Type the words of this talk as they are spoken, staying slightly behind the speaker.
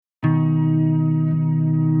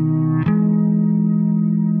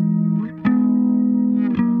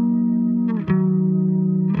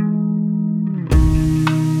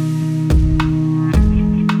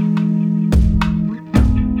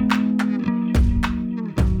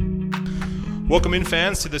Welcome in,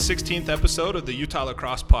 fans, to the 16th episode of the Utah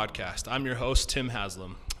Lacrosse Podcast. I'm your host, Tim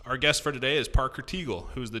Haslam. Our guest for today is Parker Teagle,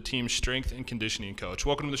 who's the team's strength and conditioning coach.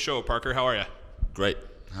 Welcome to the show, Parker. How are you? Great.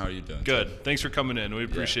 How are you doing? Good. Tim? Thanks for coming in. We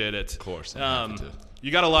appreciate it. Of course. I'm happy to.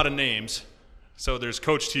 You got a lot of names. So there's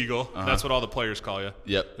Coach Teagle. That's what all the players call you.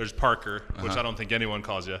 Yep. There's Parker, which I don't think anyone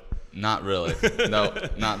calls you. Not really. No,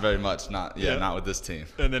 not very much. Not with this team.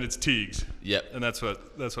 And then it's Teagues. Yep. And that's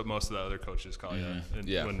what most of the other coaches call you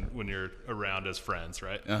when you're around as friends,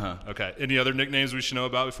 right? Okay. Any other nicknames we should know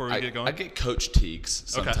about before we get going? I get Coach Teagues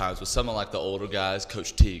sometimes with some of like the older guys.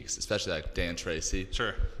 Coach Teagues, especially like Dan Tracy.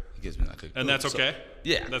 Sure. He gives me like a. And that's okay?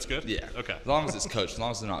 Yeah. That's good? Yeah. Okay. As long as it's Coach, as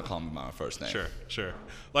long as they're not calling me by my first name. Sure.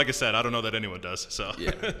 Like I said, I don't know that anyone does, so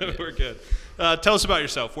Yeah. we're good. Tell us about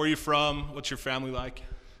yourself. Where are you from? What's your family like?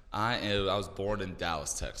 I was born in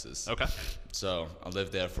Dallas, Texas. Okay. So I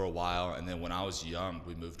lived there for a while, and then when I was young,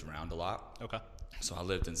 we moved around a lot. Okay. So I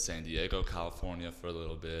lived in San Diego, California for a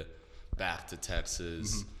little bit, back to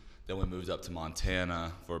Texas. Then we moved up to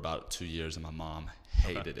Montana for about 2 years, and my mom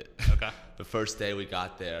hated it. Okay. The first day we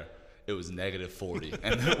got there, it was negative 40.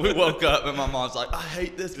 And then we woke up, and my mom's like, I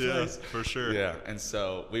hate this place. Yeah, for sure. Yeah. And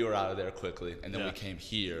so we were out of there quickly, and then Yeah. we came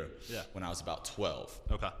here when I was about 12.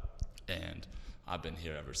 Okay. And I've been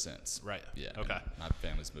here ever since. Right. Yeah. Okay. And my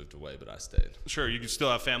family's moved away, but I stayed. Sure. You can still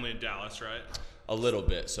have family in Dallas, right? A little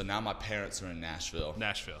bit. So now my parents are in Nashville.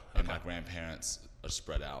 Nashville. And Okay. my grandparents are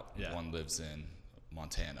spread out. Yeah. One lives in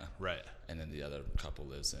Montana. Right. And then the other couple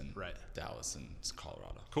lives in Dallas and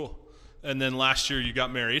Colorado. Cool. And then last year you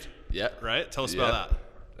got married. Yep. Right? Tell us about that.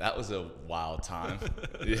 That was a wild time.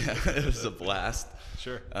 Yeah, it was a blast.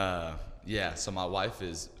 Sure. So my wife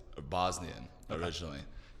is Bosnian originally.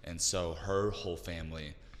 And so her whole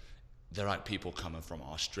family, they're like people coming from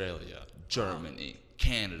Australia, Germany,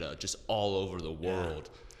 Canada, just all over the world.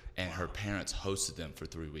 And her parents hosted them for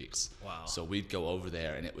 3 weeks. Wow. So we'd go over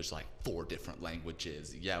there, and it was like 4 different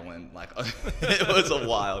languages, yelling. Like, it was a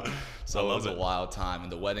wild. So it was a wild time.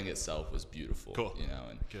 And the wedding itself was beautiful. Cool. You know,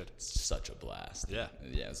 and Good. such a blast. Yeah.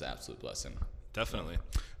 Yeah, it was an absolute blessing. Definitely.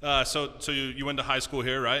 So you went to high school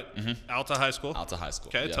here, right? Alta High School? Alta High School.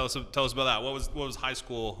 Okay, yeah. tell us about that. What was high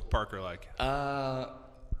school Parker like? High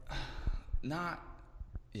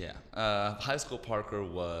school Parker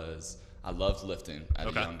was, I loved lifting at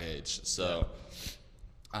a young age. So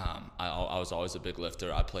I was always a big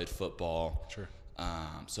lifter. I played football. Sure.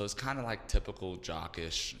 So it's kind of like typical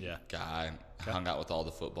jockish guy. Okay. Hung out with all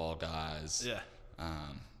the football guys. Yeah.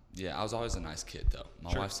 I was always a nice kid, though.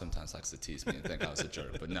 My wife sometimes likes to tease me and think I was a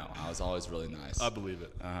jerk, but no, I was always really nice. I believe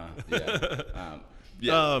it.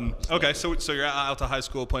 Okay, so you're out to high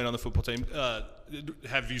school playing on the football team.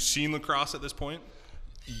 Have you seen lacrosse at this point?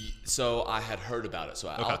 So I had heard about it. So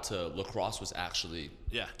Alta lacrosse was actually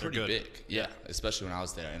pretty good. big. Yeah, especially when I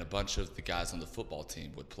was there, and a bunch of the guys on the football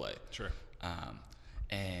team would play. Sure.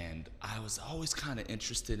 And I was always kind of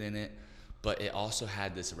interested in it, but it also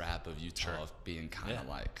had this rap of Utah of being kind of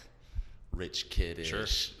like rich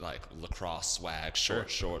kiddish, like lacrosse swag, short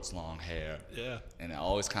shorts, long hair. Yeah. And it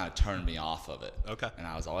always kind of turned me off of it. Okay. And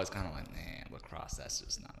I was always kind of like, man, lacrosse, that's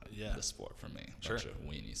just not the sport for me. Bunch of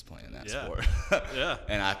weenies playing that sport.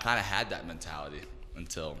 And I kind of had that mentality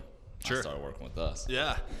until I started working with us.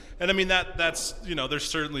 Yeah. And I mean, that's, there's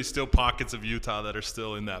certainly still pockets of Utah that are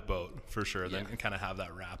still in that boat for sure. They can kind of have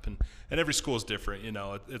that rap. And every school is different,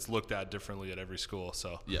 it's looked at differently at every school.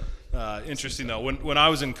 So interesting though. When I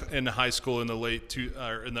was in high school in the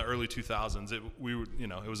in the early 2000s,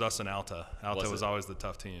 it was us and Alta. Alta was always the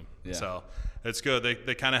tough team. Yeah. So it's good.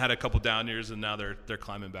 They kind of had a couple down years, and now they're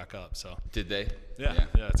climbing back up. So did they? Yeah.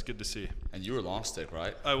 It's good to see. And you were long stick,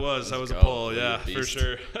 right? I was a pole. Yeah, for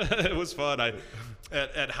sure. It was fun.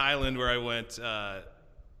 At Highland where I went,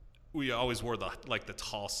 we always wore the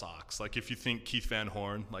tall socks. Like if you think Keith Van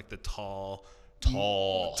Horn, like the tall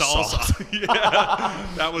socks. Yeah,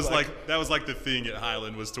 that was like the thing at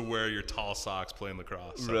Highland was to wear your tall socks playing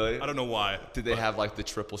lacrosse. So, really? I don't know why. Did they have like the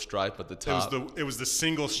triple stripe at the top? It was the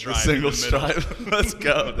single stripe. The single stripe. Let's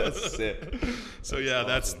go. That's sick. So yeah,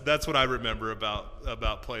 awesome. That's what I remember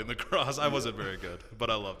about playing lacrosse. I wasn't very good, but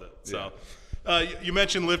I loved it. So. You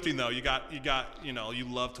mentioned lifting though. You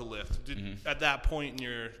love to lift. At that point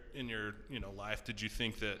in your life, did you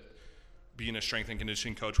think that being a strength and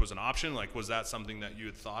conditioning coach was an option? Like, was that something that you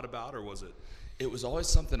had thought about, or was it? It was always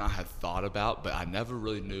something I had thought about, but I never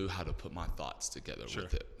really knew how to put my thoughts together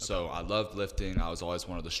with it. Okay. So I loved lifting. I was always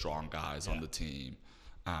one of the strong guys on the team,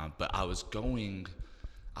 but I was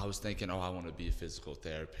thinking, I want to be a physical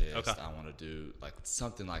therapist. Okay. I want to do like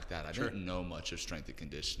something like that. I didn't know much of strength and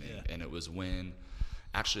conditioning. Yeah. And it was when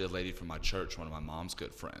actually a lady from my church, one of my mom's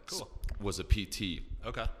good friends, was a PT.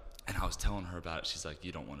 Okay. And I was telling her about it. She's like,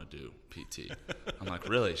 you don't want to do PT. I'm like,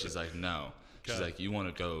 really? She's like, no. She's like, you want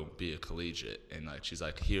to go be a collegiate. And like, she's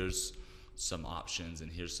like, here's some options and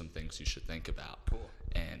here's some things you should think about. Cool.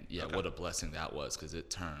 And what a blessing that was, because it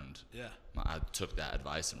turned. Yeah. I took that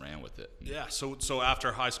advice and ran with it. Yeah. So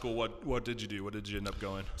after high school, what did you do? What did you end up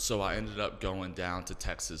going? So I ended up going down to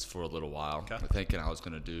Texas for a little while, thinking I was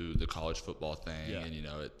going to do the college football thing. And, you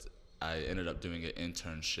know, I ended up doing an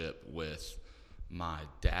internship with my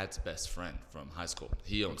dad's best friend from high school.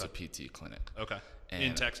 He owns a PT clinic. Okay.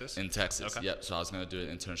 In Texas? In Texas, okay. Yep. So I was going to do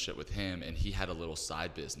an internship with him, and he had a little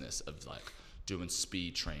side business of like doing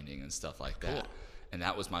speed training and stuff like that. Cool. And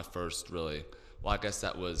that was my first really, well, I guess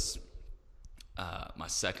that was my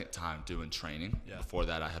second time doing training. Yeah. Before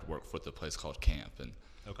that, I had worked with a place called Camp, and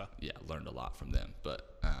learned a lot from them.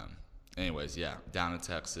 But anyways, down in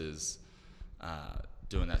Texas,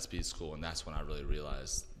 doing that speed school, and that's when I really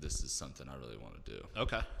realized this is something I really want to do.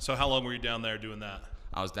 Okay. So how long were you down there doing that?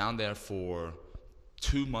 I was down there for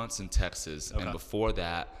 2 months in Texas, and before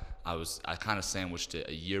that, I kind of sandwiched it.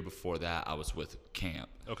 A year before that, I was with Camp.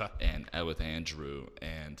 Okay. And with Andrew,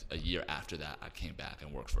 and a year after that, I came back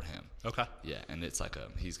and worked for him. Okay. Yeah, and it's like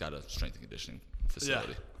he's got a strength and conditioning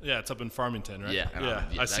facility. Yeah, it's up in Farmington, right? Yeah.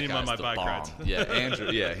 I see him on my bike rides. Yeah,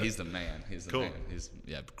 Andrew. Yeah, he's the man. He's the man. He's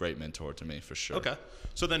great mentor to me for sure. Okay.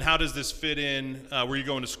 So then, how does this fit in? Were you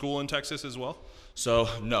going to school in Texas as well? So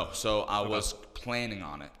no. So I was planning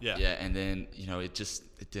on it. Yeah. Yeah, and then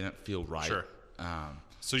it didn't feel right. Sure.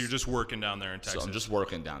 So you're just working down there in Texas? So I'm just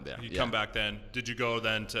working down there. You come back then. Did you go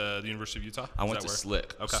then to the University of Utah? I went to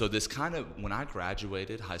Slick. Okay. So this kind of, when I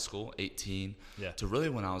graduated high school, 18, to really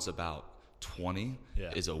when I was about 20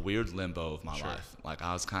 is a weird limbo of my life. Like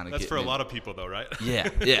I was kind of That's for a lot of people though, right? Yeah.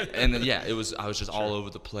 And then, I was just all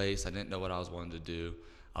over the place. I didn't know what I was wanting to do.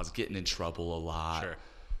 I was getting in trouble a lot. Sure.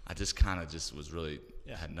 I just kind of was really,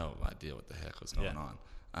 had no idea what the heck was going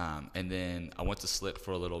on. And then I went to Slick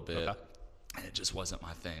for a little bit. Okay. And it just wasn't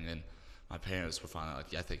my thing. And my parents were finally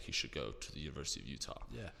like, I think you should go to the University of Utah.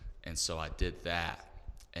 Yeah. And so I did that.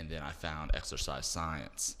 And then I found exercise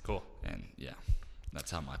science. Cool. And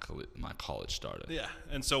that's how my college started. Yeah.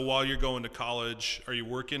 And so while you're going to college, are you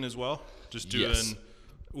working as well? Just doing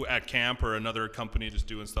at Camp or another company, just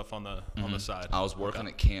doing stuff on the side? I was working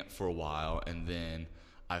at Camp for a while. And then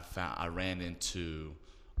I ran into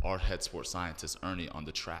our head sports scientist, Ernie, on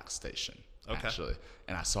the track station. Okay. Actually,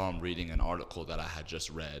 and I saw him reading an article that I had just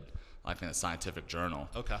read, like in a scientific journal.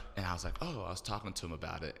 Okay. And I was like, I was talking to him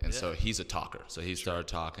about it. And so he's a talker. So he started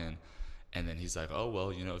talking, and then he's like, well,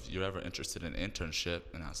 if you're ever interested in an internship,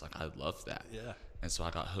 and I was like, I'd love that. Yeah. And so I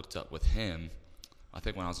got hooked up with him. I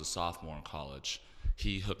think when I was a sophomore in college,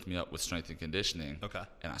 he hooked me up with strength and conditioning. Okay.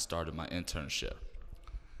 And I started my internship.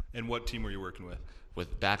 And what team were you working with?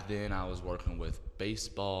 Back then, I was working with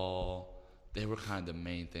baseball. They were kind of the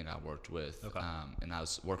main thing I worked with. Okay. And I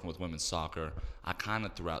was working with women's soccer. I kind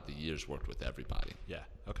of throughout the years worked with everybody. Yeah.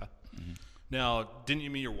 Okay. Mm-hmm. Now, didn't you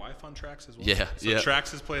meet your wife on Trax as well? Yeah. So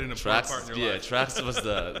Trax has played an important part in your life. Yeah, Trax was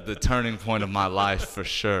the turning point of my life for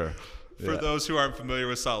sure. For those who aren't familiar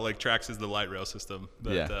with Salt Lake, Trax is the light rail system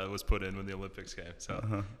that was put in when the Olympics came.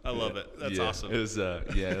 So I love it. That's awesome. It was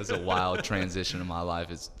a wild transition in my life.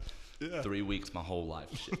 It's 3 weeks, my whole life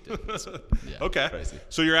shifted. Okay. Crazy.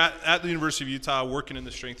 So you're at the University of Utah working in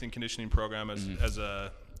the strength and conditioning program as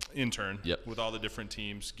a intern with all the different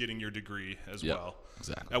teams, getting your degree as well.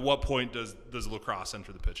 Exactly. At what point does lacrosse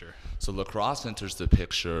enter the picture? So lacrosse enters the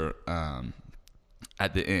picture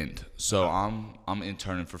at the end. So I'm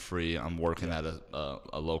interning for free. I'm working at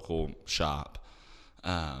a local shop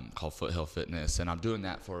called Foothill Fitness, and I'm doing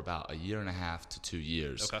that for about 1.5 to 2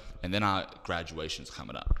 years. Okay. And then graduation's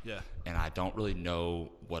coming up. Yeah. And I don't really know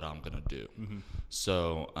what I'm gonna do. Mm-hmm.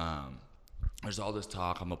 So there's all this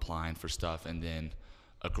talk. I'm applying for stuff, and then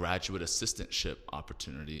a graduate assistantship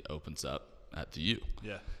opportunity opens up at the U.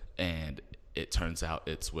 Yeah. And it turns out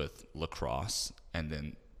it's with lacrosse, and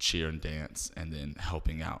then cheer and dance, and then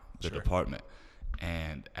helping out the department.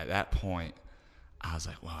 And at that point, I was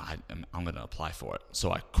like, well, I'm going to apply for it.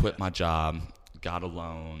 So I quit my job, got a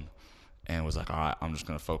loan, and was like, all right, I'm just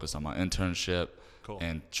going to focus on my internship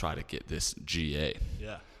and try to get this GA.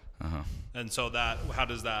 Yeah. Uh-huh. And so how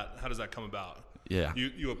does that come about? Yeah.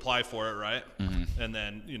 You apply for it, right? Mm-hmm. And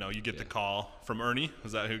then, you get the call from Ernie.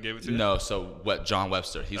 Was that who gave it to you? No, so John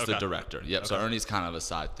Webster. He's the director. Yep. Okay. So Ernie's kind of a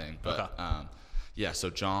side thing. But, so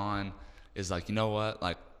John is like, you know what?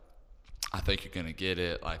 Like, I think you're gonna get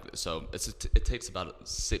it. Like, so it takes about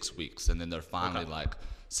 6 weeks, and then they're finally like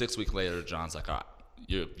 6 weeks later. John's like, all right,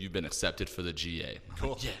 you've been accepted for the GA. I'm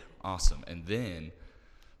like, yeah, awesome. And then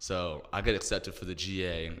So I get accepted for the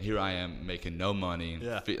GA, and here I am making no money,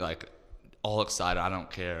 like all excited. I don't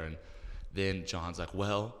care. And then John's like,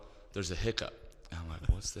 well, there's a hiccup. And I'm like,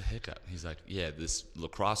 what's the hiccup? He's like, yeah, this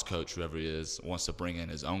lacrosse coach, whoever he is, wants to bring in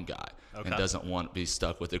his own guy and doesn't want to be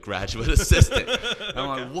stuck with a graduate assistant. And I'm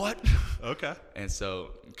like, what? Okay. And so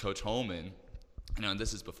Coach Holman, and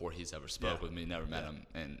this is before he's ever spoke with me, never met him,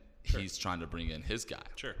 and he's trying to bring in his guy.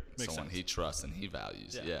 Sure. Makes someone sense. he trusts and he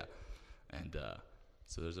values. Yeah. And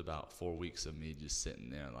so there's about 4 weeks of me just sitting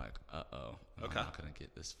there like, I'm not going to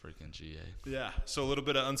get this freaking GA. Yeah, so a little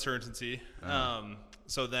bit of uncertainty.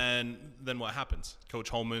 So then what happens? Coach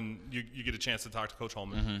Holman, you get a chance to talk to Coach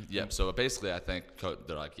Holman. Mm-hmm. Yep, so basically I think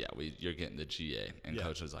they're like, you're getting the GA. And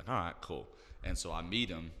Coach was like, all right, cool. And so I meet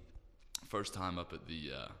him first time up at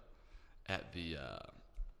the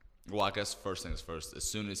well, I guess first things first, as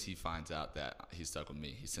soon as he finds out that he's stuck with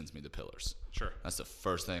me, he sends me the pillars. Sure. That's the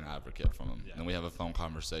first thing I ever get from him. Yeah. And we have a phone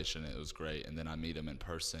conversation. It was great. And then I meet him in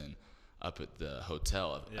person up at the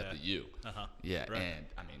hotel at the U. Yeah, right. And,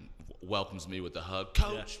 I mean, welcomes me with a hug.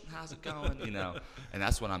 Coach, how's it going? And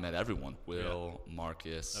that's when I met everyone. Will,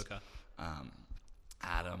 Marcus,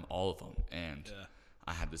 Adam, all of them. And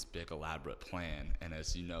I had this big elaborate plan, and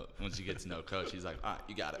as you know, once you get to know Coach, he's like, all right,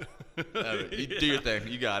 you got it. You do your thing,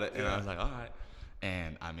 you got it. And I was like, all right.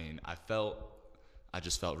 And I mean, I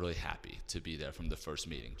just felt really happy to be there from the first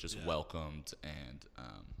meeting, just welcomed. And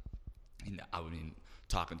I mean,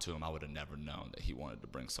 talking to him, I would have never known that he wanted to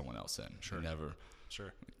bring someone else in. He never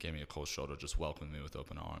gave me a cold shoulder, just welcomed me with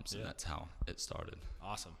open arms, and that's how it started.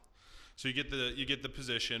 Awesome. So you get the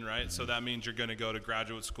position, right? Mm-hmm. So that means you're going to go to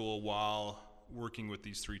graduate school while working with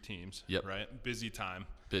these 3 teams, right? Busy time.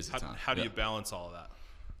 How do you balance all of that?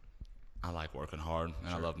 I like working hard,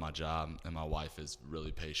 and I love my job, and my wife is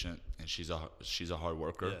really patient, and she's a hard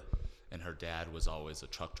worker, and her dad was always a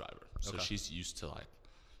truck driver, so she's used to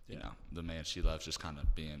the man she loves just kind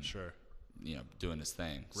of being doing his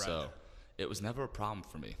thing. Right. So it was never a problem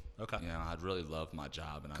for me. I'd really loved my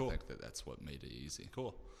job, and I think that's what made it easy.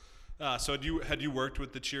 Cool. So had you worked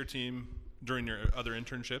with the cheer team during your other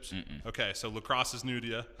internships? Mm-mm. Okay, so lacrosse is new to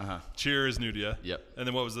you. Cheer is new to you. Yep. And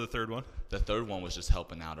then what was the third one? The third one was just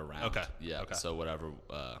helping out around. Okay. Yeah. Okay. So whatever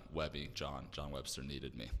John Webster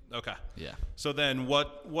needed me. Okay. Yeah. So then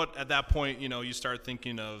what at that point, you start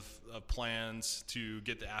thinking of plans to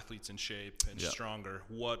get the athletes in shape and stronger.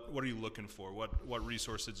 What are you looking for? What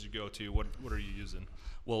resources did you go to? What are you using?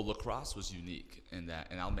 Well, lacrosse was unique in that,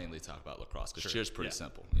 and I'll mainly talk about lacrosse because cheer's pretty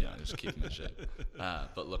simple. Just keep them in shape.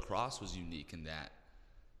 But lacrosse was unique in that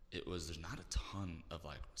there's not a ton of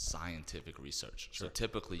like scientific research. So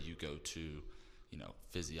typically you go to,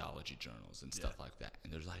 physiology journals and stuff like that,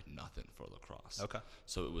 and there's like nothing for lacrosse. Okay.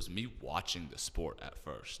 So it was me watching the sport at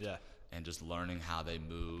first. Yeah. And just learning how they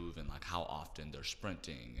move and like how often they're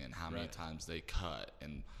sprinting and how many times they cut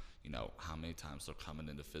and how many times they're coming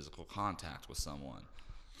into physical contact with someone.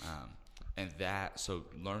 So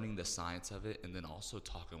learning the science of it, and then also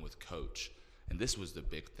talking with Coach. And this was the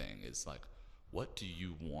big thing is like, what do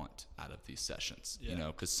you want out of these sessions?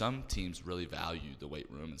 Because some teams really value the weight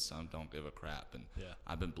room and some don't give a crap. And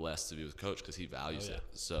I've been blessed to be with Coach because he values it.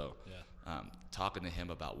 So talking to him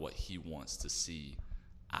about what he wants to see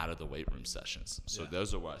out of the weight room sessions. So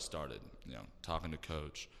those are where I started, talking to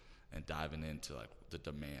Coach and diving into like the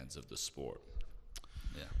demands of the sport.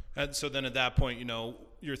 Yeah. And so then at that point,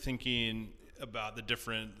 you're thinking about the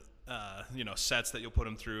different, sets that you'll put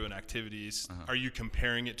them through and activities. Are you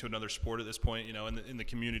comparing it to another sport at this point? In the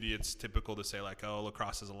community, it's typical to say like, oh,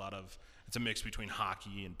 lacrosse is it's a mix between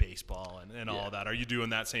hockey and baseball and all of that. Are you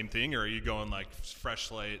doing that same thing, or are you going like fresh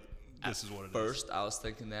slate? This is what it is. First, I was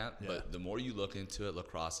thinking that, but the more you look into it,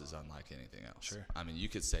 lacrosse is unlike anything else. Sure. I mean, you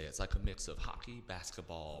could say it's like a mix of hockey,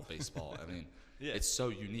 basketball, baseball. I mean, it's so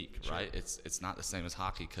unique, right? It's not the same as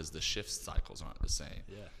hockey because the shift cycles aren't the same.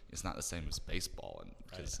 Yeah. It's not the same as baseball, and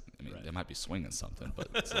because they might be swinging something, but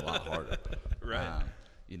it's a lot harder. Right.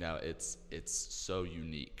 It's so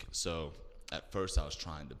unique. So at first, I was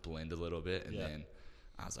trying to blend a little bit, and then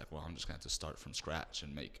I was like, well, I'm just gonna have to start from scratch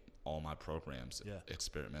and make all my programs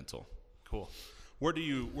experimental. Cool. Where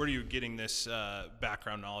are you getting this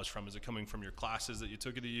background knowledge from? Is it coming from your classes that you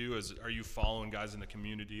took at the U? Are you following guys in the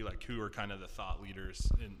community? Like, who are kind of the thought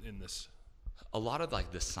leaders in this? A lot of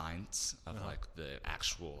like the science of like the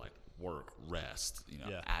actual like work, rest,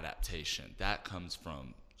 adaptation. That comes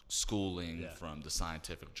from schooling, from the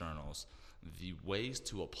scientific journals. The ways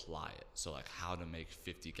to apply it. So like how to make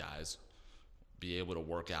 50 guys be able to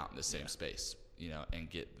work out in the same space, and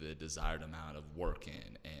get the desired amount of work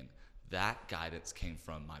in. And that guidance came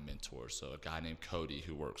from my mentor. So a guy named Cody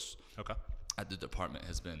who works at the department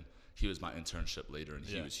has been he was my internship leader, and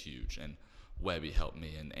he was huge. And Webby helped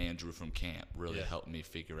me, and Andrew from camp really helped me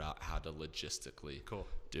figure out how to logistically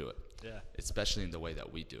do it. Yeah. Especially in the way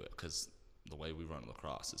that we do it, because the way we run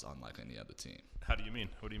lacrosse is unlike any other team. How do you mean?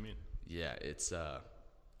 What do you mean? Yeah, it's a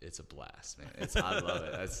blast, man. I love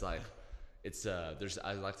it. It's like,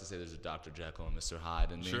 I like to say there's a Dr. Jekyll and Mr.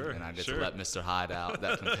 Hyde in me, and I get to let Mr. Hyde out,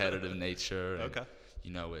 that competitive nature. And,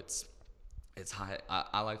 you know, it's high.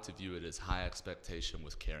 I like to view it as high expectation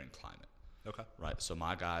with caring climate. Okay. Right. So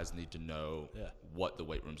my guys need to know what the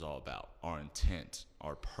weight room's all about, our intent,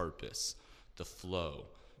 our purpose, the flow,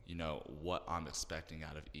 you know, what I'm expecting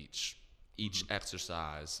out of each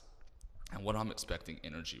exercise and what I'm expecting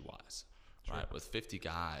energy-wise. Right. With 50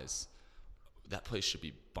 guys, that place should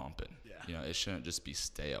be bumping. Yeah. You know, it shouldn't just be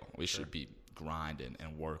stale. We should be grinding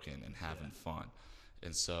and working and having fun.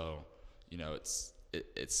 And so, you know, it's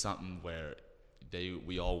something where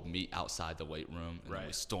we all meet outside the weight room, and then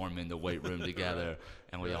we storm in the weight room together,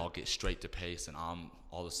 and we all get straight to pace, and all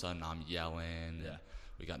of a sudden I'm yelling, and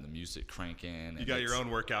we got the music cranking. You got your own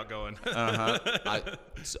workout going.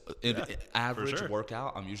 Average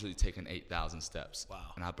workout, I'm usually taking 8,000 steps.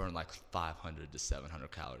 Wow. And I burn like 500 to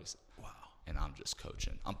 700 calories. Wow. And I'm just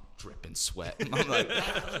coaching. I'm dripping sweat. I'm like,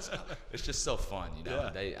 let's go. It's just so fun, you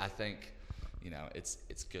know. I think, you know, it's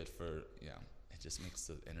good for, you know, just makes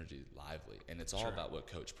the energy lively, and it's all about what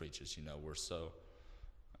coach preaches. You know, we're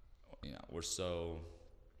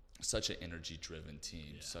such an energy driven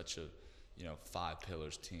team, such a, you know, 5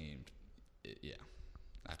 pillars team.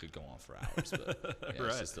 I could go on for hours, but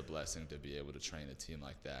it's just a blessing to be able to train a team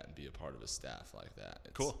like that and be a part of a staff like that.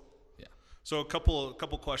 Cool. Yeah. So a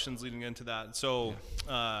couple questions leading into that. So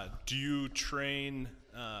do you train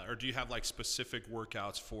or do you have like specific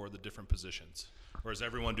workouts for the different positions, or is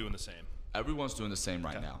everyone doing the same? Everyone's doing the same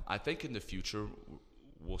right now. I think in the future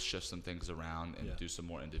we'll shift some things around and do some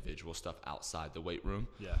more individual stuff outside the weight room.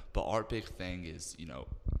 Yeah. But our big thing is, you know,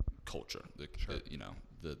 culture,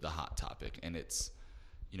 the hot topic, and it's,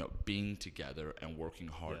 you know, being together and working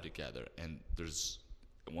hard together. And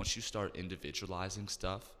once you start individualizing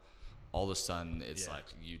stuff, all of a sudden it's like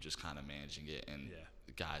you just kind of managing it, and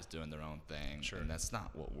the guys doing their own thing. And that's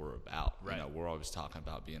not what we're about. Right. You know, we're always talking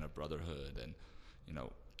about being a brotherhood and, you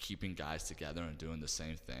know, keeping guys together and doing the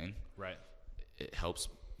same thing. Right. It helps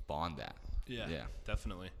bond that. Yeah,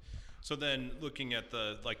 definitely. So then looking at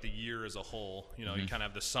the year as a whole, you know, you kind of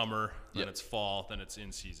have the summer, then it's fall, then it's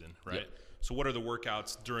in season, right? Yep. So what are the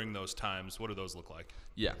workouts during those times? What do those look like?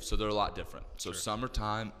 Yeah, so they're a lot different. So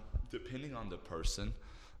summertime, depending on the person,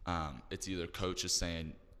 it's either coach is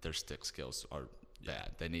saying their stick skills are bad.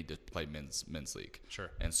 They need to play men's league. Sure.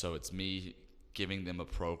 And so it's me giving them a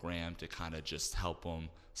program to kind of just help them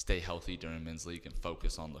stay healthy during men's league and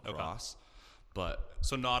focus on lacrosse. But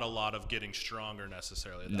so not a lot of getting stronger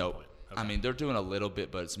necessarily at that point. I mean, they're doing a little bit,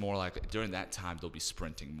 but it's more like during that time they'll be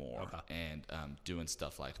sprinting more and doing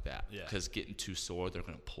stuff like that. Because getting too sore, they're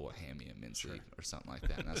going to pull a hammy in men's league or something like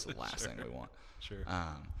that, and that's the last thing we want. Sure.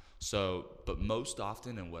 But most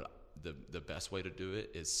often, and what the best way to do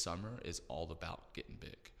it is summer is all about getting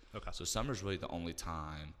big. Okay. So summer's really the only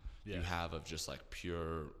time you have of just like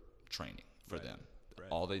pure training for them. Right.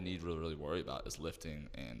 All they need to really worry about is lifting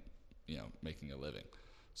and, you know, making a living.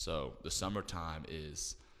 So the summertime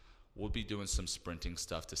is, we'll be doing some sprinting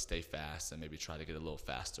stuff to stay fast and maybe try to get a little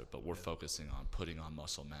faster, but we're focusing on putting on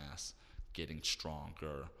muscle mass, getting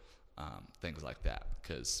stronger, things like that,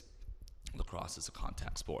 because lacrosse is a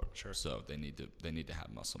contact sport. Sure. So they need to have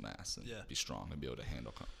muscle mass and be strong and be able to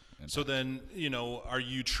handle impact. So then, you know, are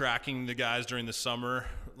you tracking the guys during the summer,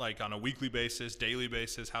 like on a weekly basis, daily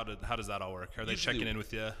basis? How does that all work? Are they checking in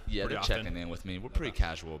with you? Yeah, they're checking in with me. We're pretty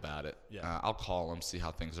casual about it. Yeah. I'll call them, see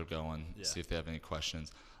how things are going, see if they have any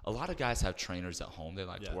questions. A lot of guys have trainers at home they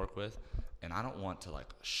like to work with, and I don't want to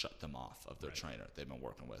like shut them off of their trainer they've been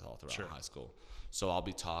working with all throughout high school. So I'll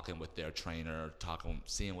be talking with their trainer,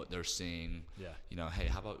 seeing what they're seeing. Yeah. You know, hey,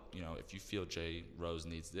 how about, you know, if you feel Jay Rose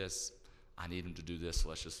needs this, I need him to do this, so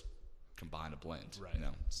let's just combine a blend, you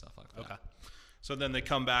know, stuff like that. Okay. So then they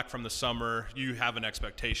come back from the summer. You have an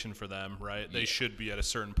expectation for them, right? Yeah. They should be at a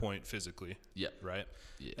certain point physically. Yeah. Right?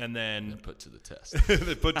 Yeah. And then they're put to the test.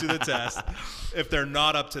 They put to the test. If they're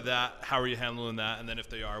not up to that, how are you handling that? And then if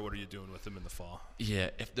they are, what are you doing with them in the fall? Yeah.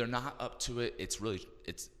 If they're not up to it, it's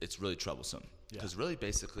really troublesome. Because really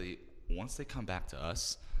basically, once they come back to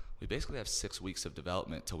us, we basically have 6 weeks of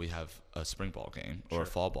development till we have a spring ball game or a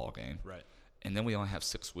fall ball game. Right. And then we only have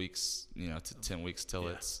 6 weeks, you know, to 10 weeks till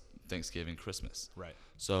it's Thanksgiving, Christmas. Right.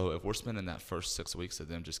 So if we're spending that first 6 weeks of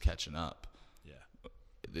them just catching up,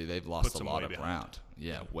 they've lost a lot of ground.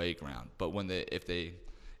 Yeah, way ground. But when if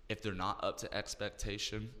they're not up to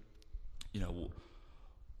expectation,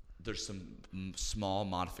 there's some small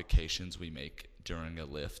modifications we make during a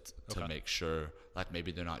lift to make sure, like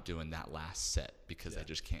maybe they're not doing that last set because they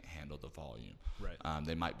just can't handle the volume. Right.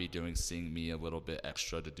 They might be seeing me a little bit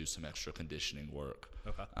extra to do some extra conditioning work.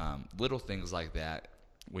 Okay. Little things like that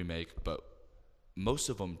we make, but most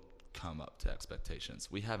of them come up to expectations.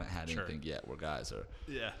 We haven't had anything yet where guys are.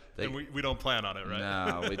 Yeah. And we don't plan on it, right?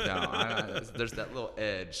 No, we don't. There's that little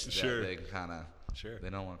edge that they kind of. Sure. They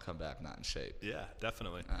don't want to come back not in shape. Yeah,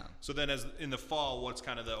 definitely. So then as in the fall, what's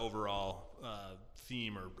kind of the overall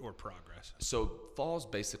theme or progress? So fall's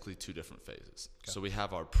basically 2 different phases. Okay. So we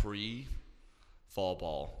have our pre-fall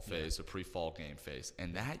ball phase, a pre-fall game phase.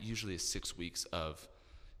 And that usually is 6 weeks of,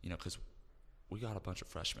 because we got a bunch of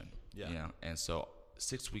freshmen, and so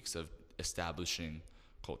 6 weeks of establishing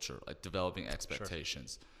culture, like developing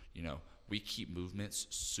expectations. Sure. We keep movements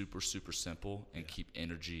super, super simple and keep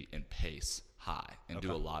energy and pace high and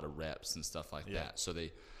do a lot of reps and stuff like that. So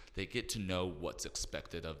they get to know what's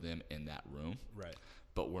expected of them in that room. Right.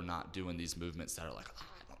 But we're not doing these movements that are like, I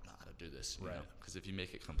don't know how to do this. Because if you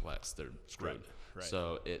make it complex, they're screwed. Right.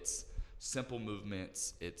 So it's simple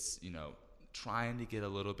movements. It's, trying to get a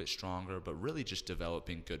little bit stronger, but really just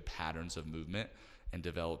developing good patterns of movement and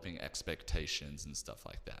developing expectations and stuff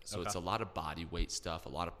like that. So it's a lot of body weight stuff, a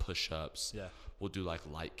lot of push-ups. Yeah. We'll do like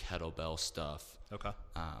light kettlebell stuff. Okay.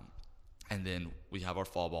 And then we have our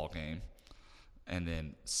fall ball game. And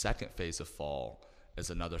then second phase of fall is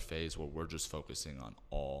another phase where we're just focusing on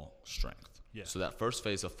all strength. Yeah. So that first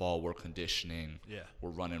phase of fall, we're conditioning. Yeah.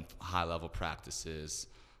 We're running high-level practices,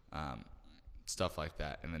 stuff like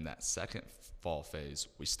that. And then that second fall phase,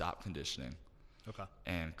 we stop conditioning. Okay.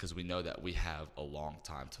 And because we know that we have a long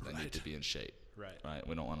time till they need to be in shape. Right.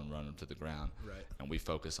 We don't want to run them to the ground. Right. And we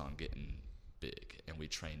focus on getting big, and we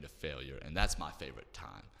train to failure. And that's my favorite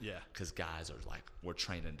time. Yeah. Because guys are like, we're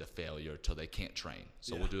training to failure till they can't train.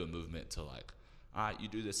 So we'll do a movement to like, all right, you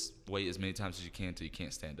do this weight as many times as you can till you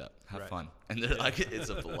can't stand up. Have fun. And they're like, it's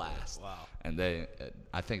a blast. Wow. And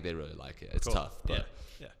I think they really like it. It's tough, but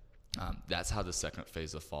that's how the second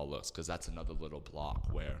phase of fall looks, because that's another little block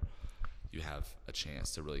where you have a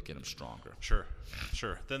chance to really get them stronger. Sure.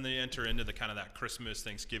 Then they enter into the kind of that Christmas,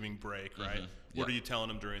 Thanksgiving break, right? Mm-hmm. What are you telling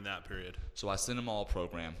them during that period? So I send them all a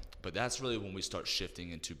program, but that's really when we start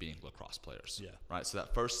shifting into being lacrosse players. Yeah. Right. So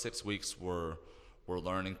that first 6 weeks we're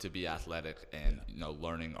learning to be athletic and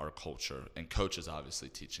learning our culture, and coach is obviously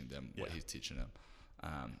teaching them what he's teaching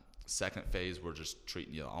them. Second phase, we're just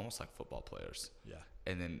treating you almost like football players. Yeah.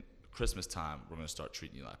 And then Christmas time, we're going to start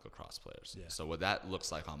treating you like lacrosse players. Yeah. So what that looks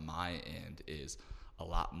like on my end is a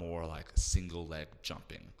lot more like single leg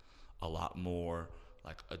jumping, a lot more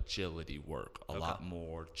like agility work, a lot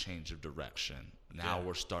more change of direction. Now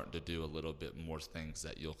we're starting to do a little bit more things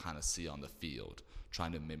that you'll kind of see on the field,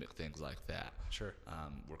 trying to mimic things like that. Sure.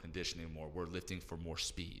 We're conditioning more. We're lifting for more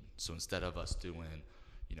speed. So instead of us doing,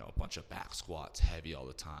 a bunch of back squats heavy all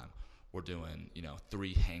the time, we're doing,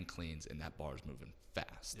 3 hang cleans and that bar's moving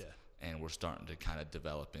fast. Yeah. And we're starting to kind of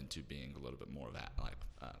develop into being a little bit more of that, like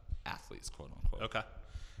athletes, quote unquote. Okay.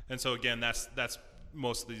 And so again, that's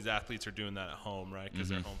most of these athletes are doing that at home, right? Because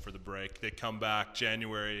they're home for the break. They come back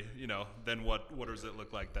January, then what does it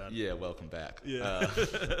look like then? Yeah, welcome back. Yeah.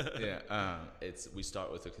 We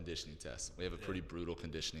start with a conditioning test. We have a pretty brutal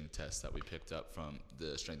conditioning test that we picked up from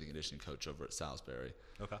the strength and conditioning coach over at Salisbury.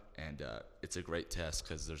 Okay. And it's a great test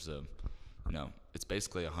because there's it's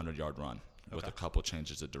basically a 100-yard run with a couple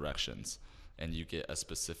changes of directions, and you get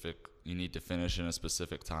you need to finish in a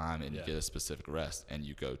specific time, and you get a specific rest, and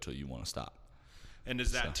you go till you want to stop. And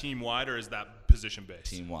is that team-wide or is that position-based?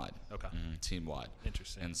 Team-wide. Okay. Mm-hmm. Team-wide.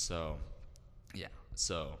 Interesting. And so,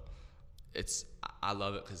 I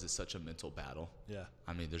love it because it's such a mental battle. Yeah.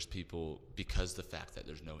 I mean, there's people, because the fact that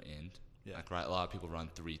there's no end. Yeah. Like, right, a lot of people run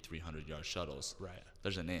 300-yard shuttles. Right.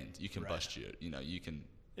 There's an end. You can bust you. You can.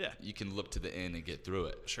 Yeah. You can look to the end and get through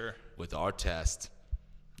it. Sure. With our test,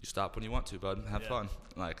 you stop when you want to, bud. Have fun.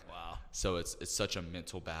 Like. Wow. So it's such a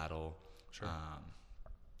mental battle. Sure.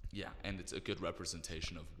 And it's a good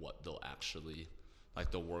representation of what they'll actually,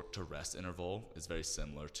 like the work to rest interval is very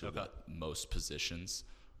similar to what most positions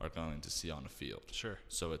are going to see on a field. Sure.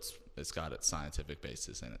 So it's got its scientific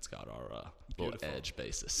basis and it's got our little edge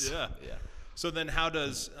basis. Yeah. Yeah. So then how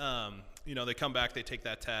does, they come back, they take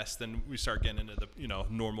that test, then we start getting into the,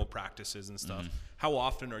 normal practices and stuff. Mm-hmm. How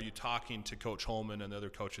often are you talking to Coach Holman and other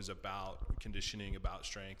coaches about conditioning, about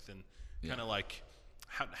strength, and kind of like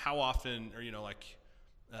how often, or,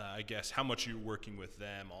 I guess how much you're working with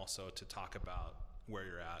them also to talk about, where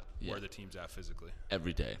you're at, where the team's at physically?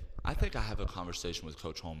 Every day. I think I have a conversation with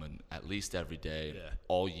Coach Holman at least every day,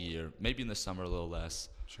 all year. Maybe in the summer a little less.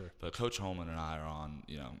 Sure. But Coach Holman and I are on,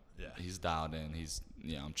 he's dialed in. He's,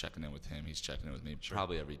 I'm checking in with him. He's checking in with me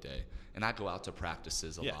probably every day. And I go out to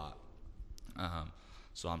practices a lot.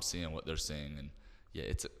 So I'm seeing what they're seeing. And,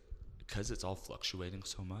 because it's all fluctuating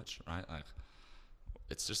so much, right? Like,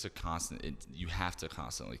 it's just a constant, you have to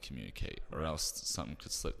constantly communicate or else something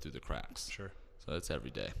could slip through the cracks. Sure. So it's every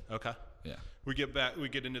day. Okay. Yeah. We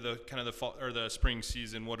get into the kind of the fall or the spring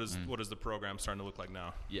season. What is the program starting to look like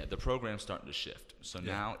now? Yeah, the program's starting to shift. So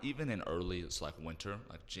now, even in it's like winter,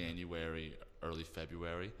 like January, early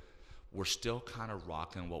February, we're still kind of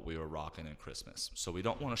rocking what we were rocking in Christmas. So we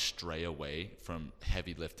don't want to stray away from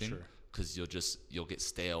heavy lifting because you'll get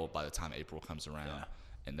stale by the time April comes around,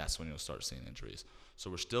 and that's when you'll start seeing injuries. So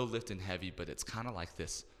we're still lifting heavy, but it's kind of like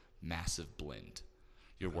this massive blend.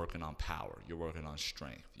 You're working on power. You're working on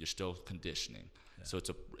strength. You're still conditioning. Yeah. So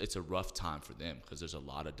it's a rough time for them because there's a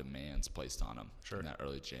lot of demands placed on them in that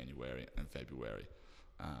early January and February.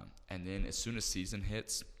 And then as soon as season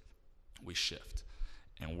hits, we shift.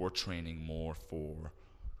 And we're training more for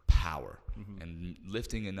power and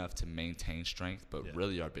lifting enough to maintain strength. But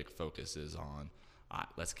really our big focus is on,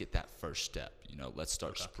 let's get that first step. Let's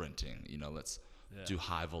start sprinting. Let's do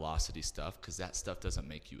high velocity stuff because that stuff doesn't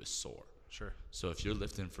make you as sore. Sure. So if you're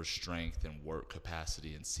lifting for strength and work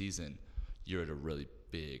capacity in season, you're at a really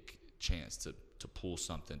big chance to pull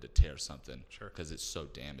something, to tear something, because it's so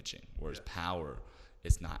damaging. Whereas power,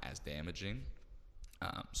 it's not as damaging.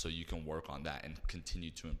 So you can work on that and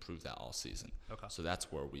continue to improve that all season. Okay. So that's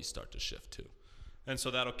where we start to shift to. And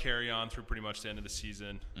so that'll carry on through pretty much the end of the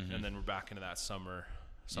season, and then we're back into that summer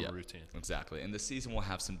routine. Exactly. And the season will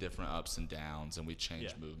have some different ups and downs, and we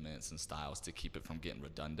change movements and styles to keep it from getting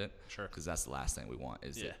redundant. Sure. Because that's the last thing we want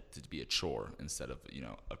is it to be a chore instead of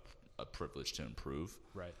a privilege to improve.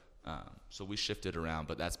 Right. So we shifted around,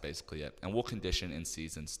 but that's basically it. And we'll condition in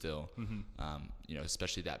season still.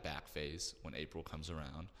 Especially that back phase when April comes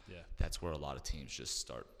around. Yeah. That's where a lot of teams just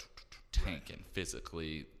start tanking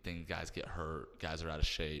physically. Guys get hurt. Guys are out of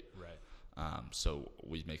shape. Right. So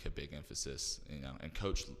we make a big emphasis, and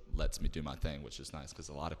coach lets me do my thing, which is nice because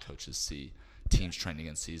a lot of coaches see teams training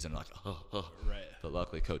in season like, Right. But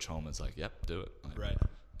luckily Coach Holman's like, yep, do it. Like, right.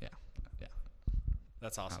 Yeah.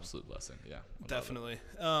 That's awesome. Absolute blessing. Yeah. Definitely.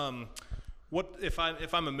 What if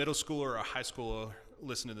I'm a middle schooler or a high schooler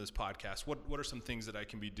listening to this podcast? What are some things that I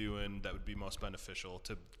can be doing that would be most beneficial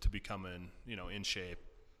to becoming in shape?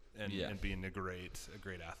 And being a great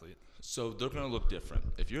athlete. So they're going to look different.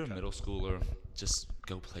 If you're a middle schooler, just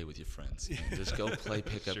go play with your friends. Just go play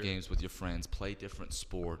pickup games with your friends. Play different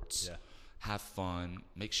sports. Yeah. Have fun.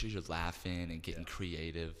 Make sure you're laughing and getting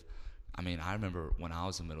creative. I mean, I remember when I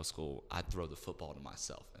was in middle school, I'd throw the football to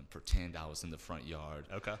myself and pretend I was in the front yard.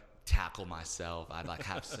 Okay. Tackle myself. I'd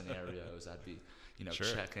have scenarios. I'd be,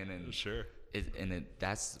 checking and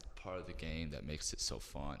that's part of the game that makes it so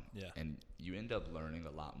fun. Yeah. And you end up learning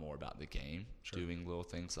a lot more about the game doing little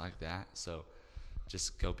things like that. So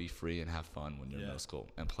just go be free and have fun when you're in middle school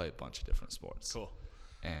and play a bunch of different sports. Cool.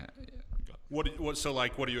 And what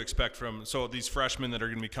do you expect from these freshmen that are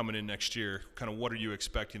going to be coming in next year? Kind of what are you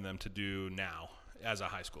expecting them to do now as a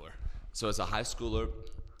high schooler? So as a high schooler,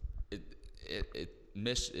 it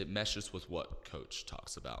meshes with what coach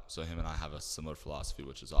talks about. So him and I have a similar philosophy,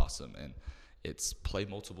 which is awesome. And it's play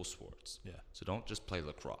multiple sports. Yeah. So don't just play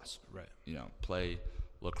lacrosse. Right. Play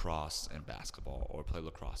lacrosse and basketball or play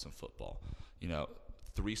lacrosse and football.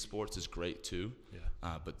 3 sports is great too.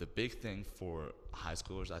 Yeah. But the big thing for high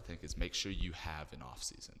schoolers, I think, is make sure you have an off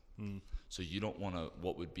season. So you don't want to,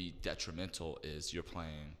 what would be detrimental is you're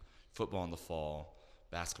playing football in the fall,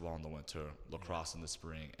 basketball in the winter, lacrosse in the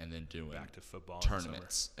spring, and then doing back to football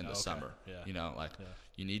tournaments in the summer. Yeah.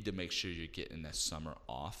 You need to make sure you're getting that summer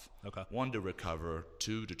off. Okay. 1, to recover,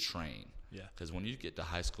 2, to train. Yeah. Because when you get to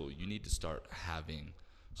high school, you need to start having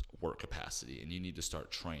work capacity and you need to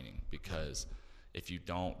start training because if you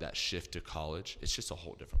don't, that shift to college, it's just a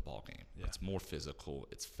whole different ballgame. Yeah. It's more physical.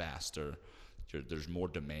 It's faster. There's more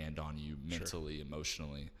demand on you mentally,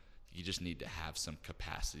 emotionally. You just need to have some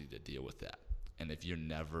capacity to deal with that. And if you're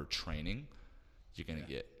never training, you're going to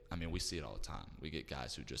get – we see it all the time. We get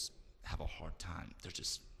guys who just have a hard time. They're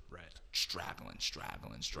just straggling.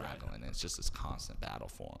 Right. And it's just this constant battle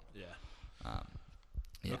for them.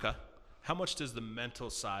 Yeah. Okay. How much does the mental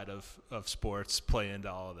side of sports play into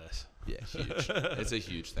all of this? Yeah, huge. It's a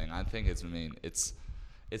huge thing. I think it's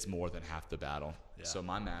more than half the battle. Yeah. So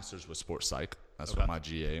my master's was sports psych. That's what my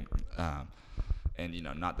GA. And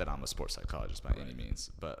not that I'm a sports psychologist by any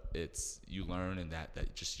means, but you learn in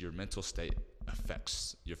that just your mental state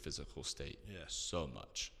affects your physical state so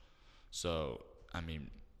much. So, I mean,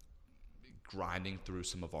 grinding through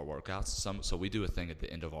some of our workouts. So we do a thing at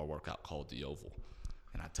the end of our workout called the oval.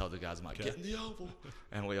 And I tell the guys, I'm like, get in the oval.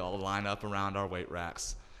 And we all line up around our weight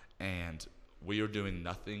racks. And we are doing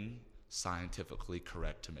nothing scientifically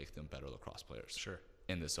correct to make them better lacrosse players. Sure.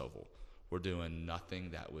 In this oval. We're doing nothing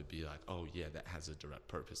that would be like, oh, yeah, that has a direct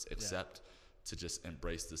purpose, except to just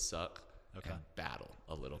embrace the suck and battle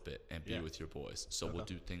a little bit and be with your boys. So we'll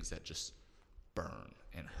do things that just burn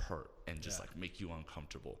and hurt and just like make you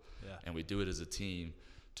uncomfortable. Yeah. And we do it as a team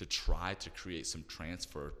to try to create some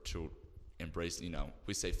transfer to embrace,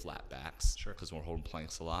 we say flat backs because we're holding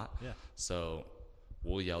planks a lot. Yeah. So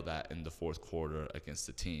we'll yell that in the fourth quarter against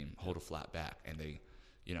the team, hold a flat back. And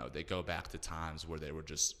they go back to times where they were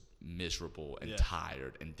just miserable and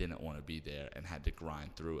tired and didn't want to be there and had to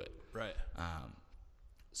grind through it. Right.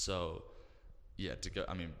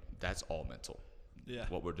 That's all mental. Yeah.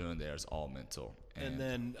 What we're doing there is all mental. And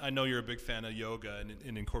then I know you're a big fan of yoga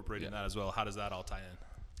and incorporating that as well. How does that all tie in?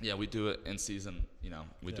 Yeah, we do it in season.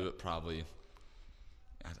 We do it probably,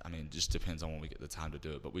 just depends on when we get the time to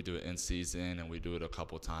do it. But we do it in season, and we do it a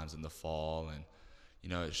couple times in the fall. And,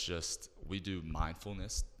 it's just, we do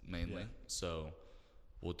mindfulness mainly. Yeah. So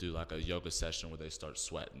we'll do like a yoga session where they start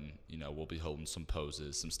sweating. We'll be holding some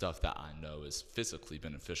poses, some stuff that I know is physically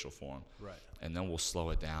beneficial for them. Right. And then we'll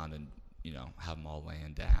slow it down and, have them all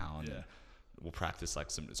laying down. Yeah. And we'll practice like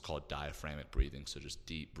it's called diaphragmic breathing, so just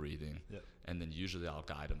deep breathing. Yep. And then usually I'll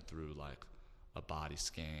guide them through like a body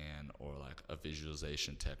scan or like a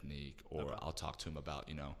visualization technique, or I'll talk to them about,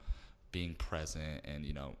 being present and,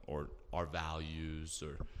 or our values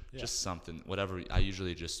or just something, whatever. I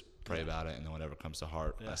usually just pray about it, and then whatever comes to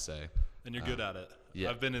heart, I say. And you're good at it.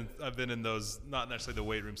 Yeah. I've been in those, not necessarily the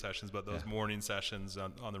weight room sessions, but those morning sessions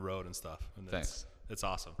on the road and stuff. And Thanks. It's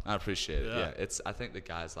awesome. I appreciate it. Yeah. I think the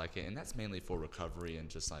guys like it, and that's mainly for recovery and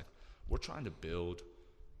just like we're trying to build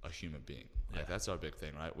a human being. Like that's our big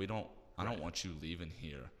thing, right? I don't want you leaving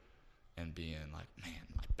here and being like, man,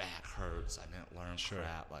 my back hurts. I didn't learn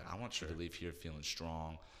crap. Like I want you to leave here feeling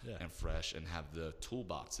strong and fresh and have the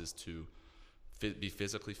toolboxes to be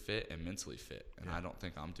physically fit and mentally fit. And I don't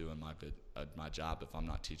think I'm doing my job if I'm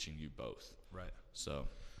not teaching you both. Right. So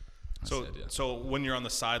when you're on the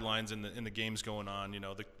sidelines and the game's going on,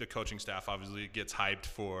 the coaching staff obviously gets hyped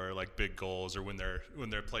for like big goals or when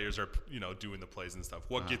their players are doing the plays and stuff.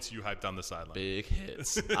 What gets you hyped on the sideline? Big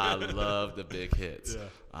hits. I love the big hits. Yeah.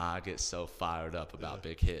 I get so fired up about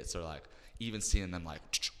big hits, or like even seeing them like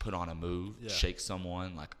put on a move, shake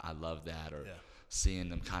someone. Like I love that, or seeing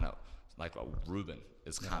them kind of like Ruben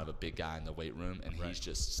is kind of a big guy in the weight room, and he's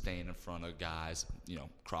just staying in front of guys,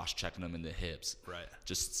 cross-checking them in the hips. Right.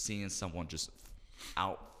 Just seeing someone just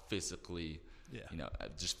out physically,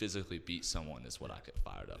 just physically beat someone is what I get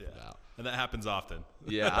fired up about. And that happens often.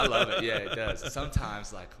 Yeah, I love it. Yeah, it does.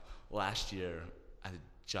 Sometimes, like last year,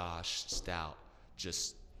 Josh Stout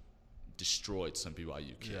just destroyed some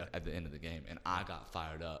BYU kid at the end of the game, and I got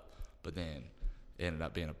fired up, but then it ended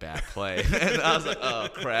up being a bad play. And I was like, oh,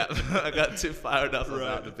 crap. I got too fired up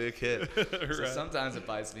about the big hit. So sometimes it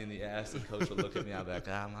bites me in the ass. The coach will look at me. I'll be like,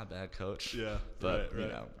 my bad, coach. Yeah. But,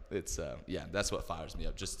 it's, that's what fires me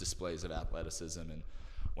up, just displays of athleticism. And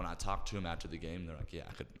when I talk to them after the game, they're like,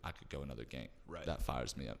 I could go another game. Right. That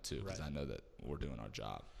fires me up, too, because I know that we're doing our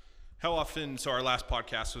job. How often, so our last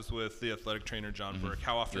podcast was with the athletic trainer, John Burke.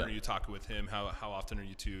 How often are you talking with him? How often are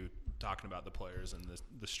you two talking about the players and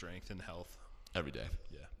the strength and health? Every day.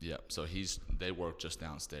 Yeah. So they work just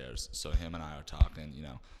downstairs. So him and I are talking,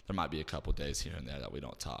 there might be a couple days here and there that we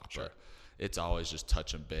don't talk, but it's always just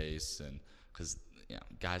touching base, and cause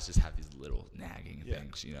guys just have these little nagging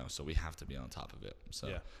things, so we have to be on top of it.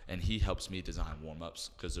 So, and he helps me design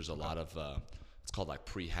warm-ups, cause there's a lot of, it's called like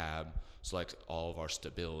prehab. So like all of our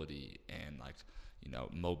stability and like,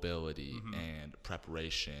 mobility and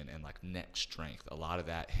preparation and like neck strength. A lot of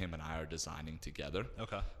that him and I are designing together.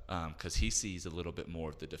 Okay. Because he sees a little bit more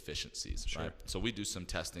of the deficiencies, right? So we do some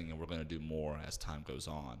testing, and we're going to do more as time goes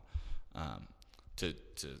on to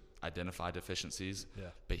identify deficiencies. Yeah.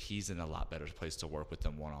 But he's in a lot better place to work with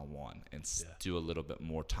them one-on-one and do a little bit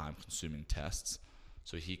more time-consuming tests.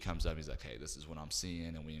 So he comes up, he's like, hey, this is what I'm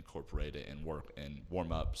seeing, and we incorporate it in work and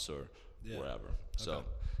warm-ups or wherever. Okay. So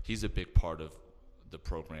he's a big part of the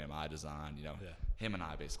program I designed. Him and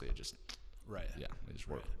I basically are just we just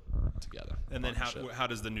work together. And then how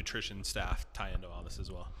does the nutrition staff tie into all this as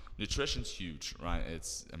well? Nutrition's huge, right?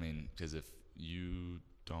 Because if you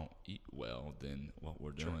don't eat well, then what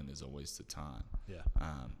we're doing is a waste of time. Yeah.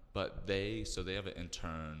 But they have an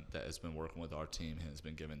intern that has been working with our team and has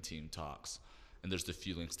been giving team talks, and there's the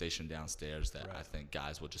fueling station downstairs that I think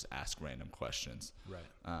guys will just ask random questions.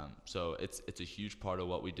 Right. So it's a huge part of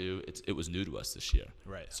what we do. It was new to us this year.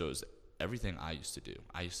 Right. So it was everything I used to do.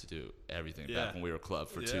 I used to do everything back when we were a club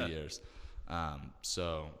for 2 years.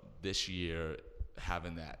 So this year,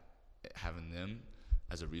 having them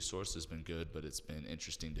as a resource has been good, but it's been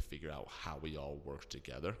interesting to figure out how we all work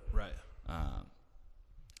together. Right.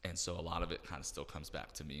 And so a lot of it kind of still comes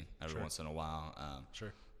back to me every once in a while.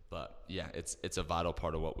 Sure. But yeah, it's a vital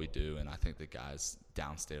part of what we do, and I think the guys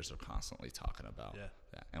downstairs are constantly talking about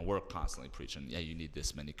that. And we're constantly preaching, you need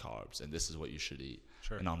this many carbs, and this is what you should eat.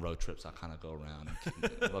 Sure. And on road trips, I kind of go around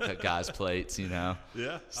and look at guys' plates, Yeah,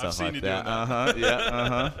 stuff I've seen like you that. doing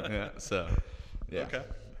that. Yeah. So, yeah. Okay.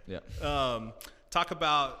 Yeah. Talk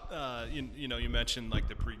about you mentioned like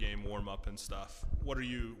the pregame warm up and stuff. What are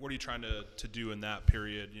you trying to do in that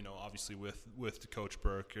period? Obviously with Coach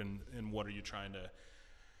Burke, and what are you trying to?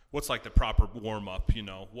 What's like the proper warm up?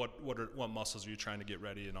 What muscles are you trying to get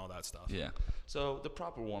ready and all that stuff? Yeah. So the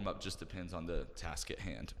proper warm up just depends on the task at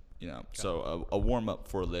hand. Okay. So a warm up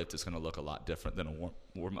for a lift is going to look a lot different than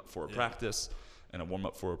a warm up for a practice, and a warm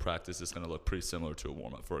up for a practice is going to look pretty similar to a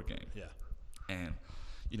warm up for a game. Yeah. And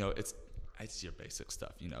it's your basic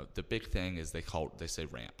stuff. The big thing is they say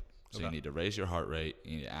ramp. So you need to raise your heart rate,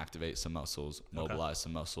 you need to activate some muscles, mobilize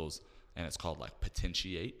some muscles, and it's called like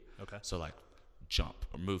potentiate. Okay. So like jump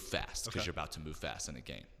or move fast because you're about to move fast in a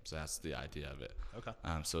game. So that's the idea of it. Okay.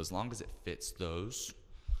 So as long as it fits those,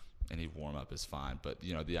 any warm up is fine. But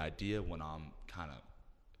the idea when I'm kind of,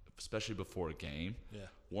 especially before a game,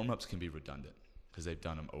 warm ups can be redundant because they've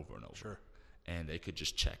done them over and over. Sure. And they could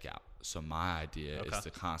just check out. So my idea is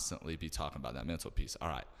to constantly be talking about that mental piece. All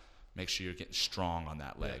right, make sure you're getting strong on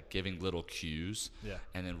that leg, giving little cues,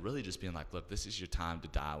 and then really just being like, look, this is your time to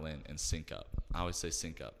dial in and sync up. I always say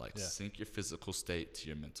sync up, like sync your physical state to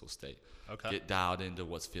your mental state. Okay. Get dialed into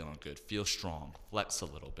what's feeling good. Feel strong. Flex a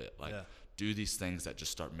little bit. Do these things that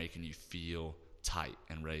just start making you feel tight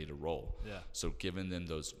and ready to roll. Yeah. So giving them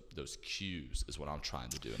those cues is what I'm trying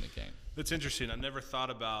to do in the game. That's interesting. I never thought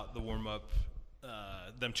about the warm up,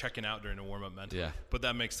 them checking out during the warm up mentally. Yeah. But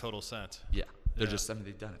that makes total sense. Yeah. They're just,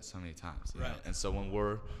 they've done it so many times. You know? And so when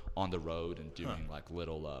we're on the road and doing like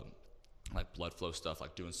little, like blood flow stuff,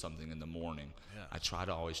 like doing something in the morning, I try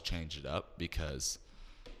to always change it up because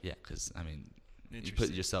I mean, you put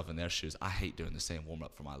yourself in their shoes. I hate doing the same warm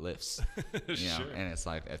up for my lifts, and it's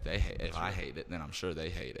like if I hate it, then I'm sure they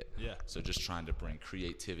hate it. Yeah. So just trying to bring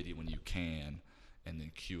creativity when you can, and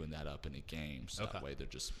then queuing that up in a game, so that way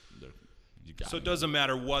you got. So it doesn't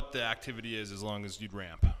matter what the activity is as long as you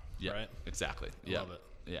ramp. Yeah. Right. Exactly. I love it.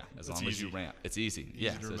 Yeah. As long as you ramp, it's easy. Easy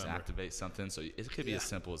to So just remember. activate something. So it could be as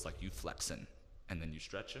simple as like you flexing, and then you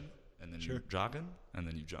stretching, and then you jogging, and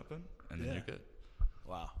then you jumping, and then you're good.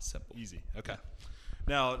 Wow. Simple. Easy. Okay.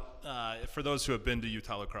 Now, for those who have been to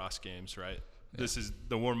Utah lacrosse games, right? This is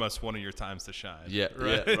the warm-up's one of your times to shine. Yeah,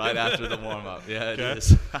 right? Right after the warm-up. Yeah, okay. It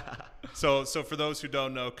is. So for those who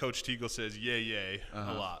don't know, Coach Teagle says yay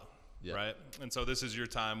a lot, right? And so this is your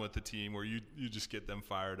time with the team where you just get them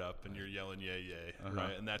fired up and you're yelling yay,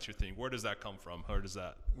 right? And that's your thing. Where does that come from? Where's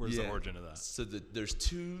the origin of that? So there's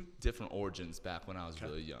two different origins back when I was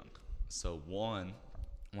really young. So one,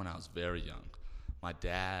 when I was very young, my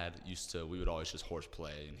dad we would always just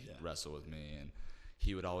horseplay and he'd wrestle with me, and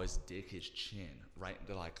he would always dig his chin right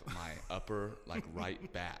into like my upper, like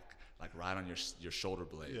right back, like right on your shoulder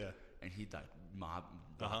blade. Yeah. And he'd like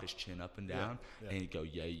rock his chin up and down, and he'd go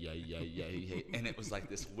yay, and it was like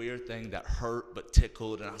this weird thing that hurt but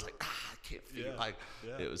tickled, and I was like, I can't feel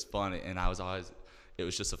it was funny, and it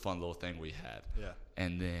was just a fun little thing we had. Yeah.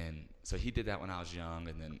 And then so he did that when I was young,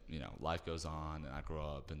 and then life goes on, and I grow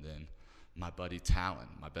up, and then my buddy Talon,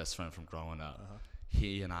 my best friend from growing up,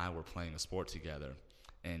 he and I were playing a sport together,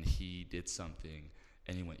 and he did something,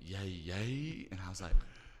 and he went yay, and I was like,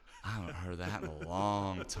 I haven't heard that in a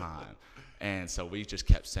long time. And so we just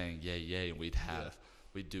kept saying yay, and we'd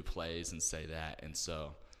do plays and say that, and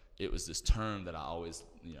so it was this term that I always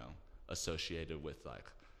associated with like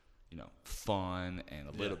fun and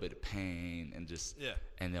a little bit of pain and just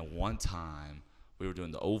and then one time we were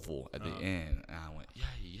doing the oval at the end, and I went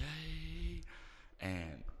yay,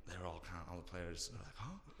 and they were all the players were like,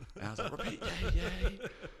 huh? And I was like, repeat yay,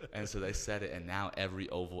 and so they said it, and now every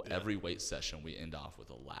oval, every weight session, we end off with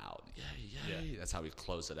a loud yay. That's how we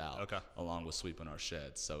close it out, along with sweeping our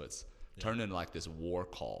sheds. So it's turned into like this war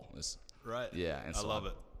call. Right. Yeah, and so I love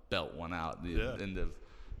it. Belt one out the end of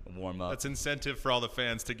warm up. That's incentive for all the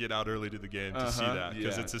fans to get out early to the game to see that,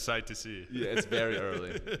 because it's a sight to see. Yeah, it's very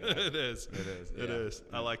early. It is. It is.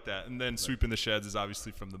 I like that. And then sweeping the sheds is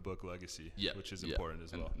obviously from the book Legacy, which is important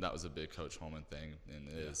as well. And that was a big Coach Holman thing, and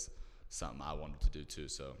it is something I wanted to do too.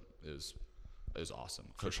 So it was awesome.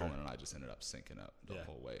 Coach Holman and I just ended up syncing up the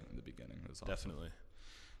whole way in the beginning. It was awesome.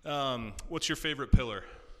 Definitely. What's your favorite pillar?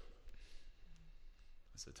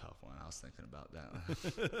 That's a tough one. I was thinking about that.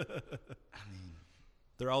 I mean,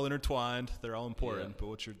 they're all intertwined. They're all important. But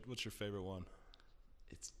what's your favorite one?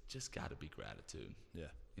 It's just got to be gratitude. Yeah.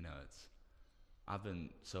 You know, I've been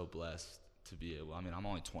so blessed to be able. I mean, I'm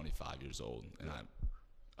only 25 years old, and I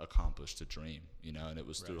accomplished a dream. You know, and it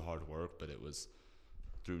was through hard work, but it was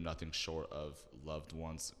through nothing short of loved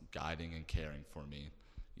ones guiding and caring for me.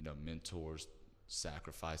 You know, mentors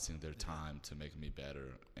sacrificing their time to make me better,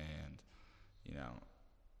 and you know,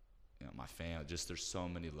 my family, just there's so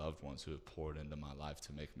many loved ones who have poured into my life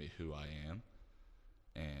to make me who I am,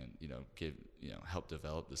 and help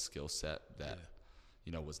develop the skill set that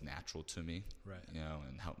was natural to me,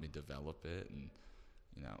 and help me develop it. And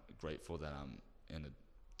grateful that I'm in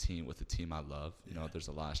a team with a team I love. You know, there's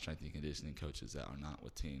a lot of strength and conditioning coaches that are not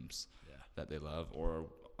with teams that they love or are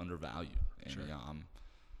undervalued, and I'm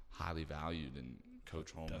highly valued, and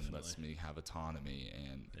Coach Holman lets me have autonomy,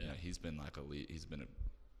 and he's been like a lead. He's been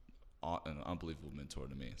an unbelievable mentor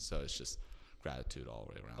to me. So it's just gratitude all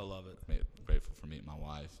the way around. I love it. Grateful for meeting my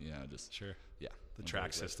wife. The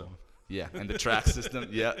track system. Yeah, and the track system.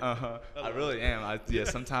 Yeah, I really am.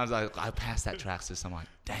 Sometimes I pass that track system. I'm like,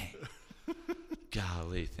 dang.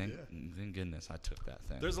 Golly, thank goodness I took that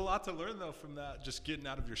thing. There's a lot to learn though from that, just getting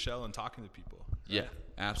out of your shell and talking to people. Right? Yeah,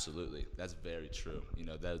 absolutely. That's very true. You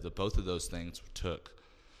know, both of those things took.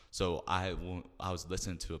 So I was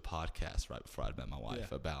listening to a podcast right before I met my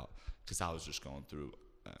wife about, because I was just going through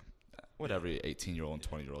what every 18-year-old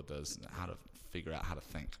and 20-year-old does, how to figure out how to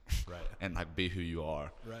think, and like be who you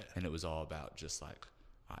are. Right. And it was all about just like,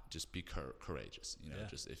 just be courageous. You know,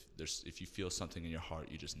 just if you feel something in your heart,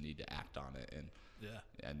 you just need to act on it.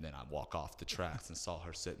 And then I walk off the tracks and saw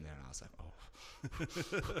her sitting there, and I was like, oh.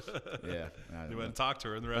 You went and talked to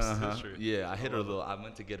her, and the rest is history. Yeah, I hit her a little. I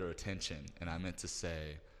went to get her attention, and I meant to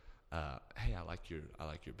say, hey, I like your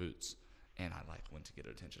boots. And I went to get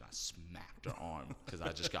her attention. I smacked her arm because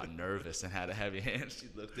I just got nervous and had a heavy hand. She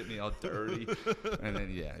looked at me all dirty, and then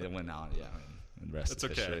it went on. And the rest is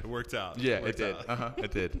history. That's okay. It worked out. Yeah, it did.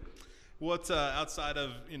 It did. What's outside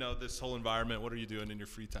of this whole environment? What are you doing in your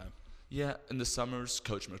free time? Yeah, in the summers,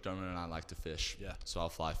 Coach McDermott and I like to fish. Yeah. So I'll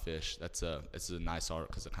fly fish. It's a nice art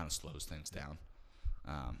because it kind of slows things down.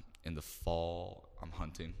 In the fall, I'm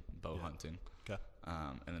hunting, bow hunting. Okay.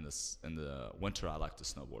 And in the winter, I like to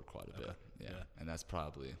snowboard quite a bit. Yeah. And that's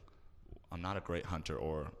probably, I'm not a great hunter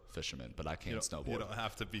or fisherman, but I can snowboard. You don't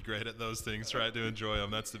have to be great at those things, right, to enjoy them.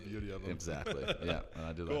 That's the beauty of them. Exactly. Yeah. And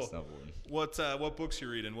I do like snowboarding. What books you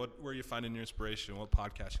reading? Where are you finding your inspiration? What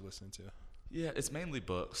podcasts you listening to? Yeah, it's mainly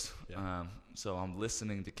books. Yeah. So I'm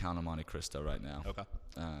listening to Count of Monte Cristo right now. Okay.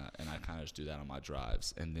 And I kind of just do that on my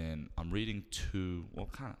drives. And then I'm reading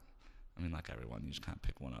like everyone, you just kind of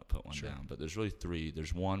pick one up, put one down. But there's really three.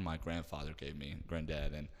 There's one my grandfather gave me,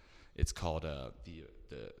 granddad, and it's called the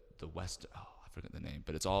West. Oh, I forget the name,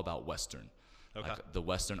 but it's all about Western, like the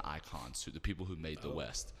Western icons, the people who made the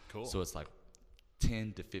West. Cool. So it's like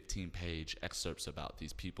 10 to 15 page excerpts about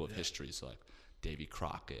these people of history. So like Davy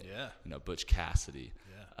Crockett, Butch Cassidy,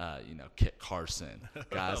 Kit Carson,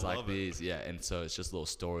 guys like these. It. Yeah, and so it's just little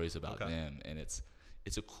stories about them, and it's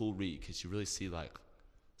a cool read because you really see like.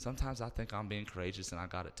 Sometimes I think I'm being courageous and I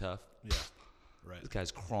got it tough. Yeah, right. This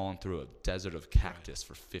guy's crawling through a desert of cactus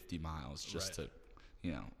for 50 miles just to,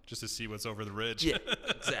 just to see what's over the ridge. Yeah,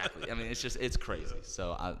 exactly. I mean, it's crazy.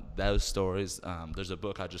 So those stories. There's a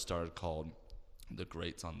book I just started called "The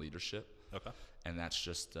Greats on Leadership." Okay. And that's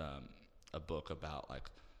just a book about like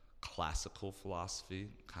classical philosophy,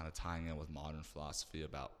 kind of tying in with modern philosophy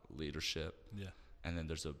about leadership. Yeah. And then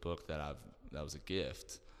there's a book that was a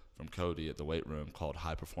gift from Cody at the weight room called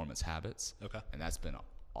High Performance Habits. Okay. And that's been an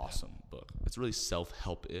awesome book. It's really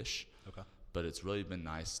self-help-ish. Okay. But it's really been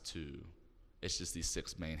nice it's just these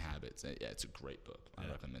 6 main habits. And it's a great book. I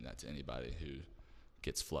recommend that to anybody who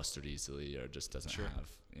gets flustered easily or just doesn't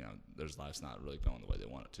have, their life's not really going the way they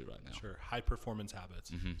want it to right now. Sure. High Performance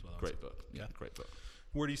Habits. Mm-hmm. Great book. Yeah, great book.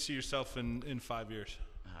 Where do you see yourself in 5 years?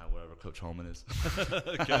 Wherever Coach Holman is.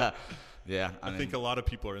 Okay. Yeah. I think a lot of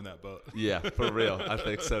people are in that boat. Yeah, for real. I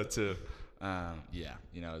think so too. I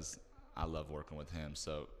love working with him.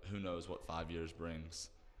 So who knows what 5 years brings.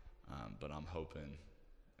 But I'm hoping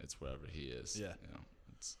it's wherever he is. Yeah.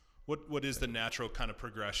 What is the natural kind of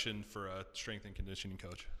progression for a strength and conditioning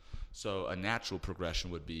coach? So a natural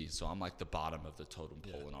progression would be, so I'm like the bottom of the totem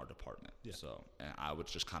pole in our department. Yeah. So, and I would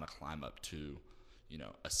just kind of climb up to,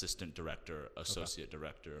 assistant director, associate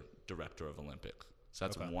director, director of Olympic. So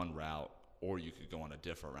that's one route, or you could go on a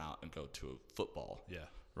different route and go to football. Yeah.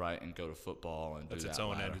 Right, and go to football and that's do that. It's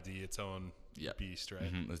own entity, its own beast, right?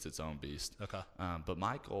 Mm-hmm. It's its own beast. Okay. But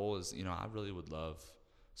my goal is, I really would love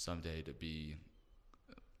someday to be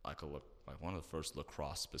like one of the first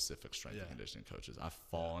lacrosse specific strength and conditioning coaches. I've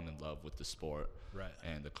fallen in love with the sport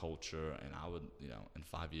and the culture, and I would, in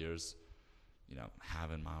 5 years,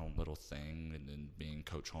 having my own little thing and then being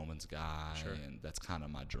Coach Holman's guy, and that's kind of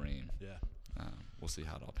my dream. Yeah. We'll see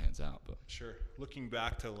how it all pans out, but sure. Looking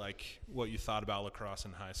back to like what you thought about lacrosse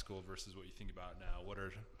in high school versus what you think about now, what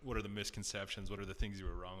are the misconceptions? What are the things you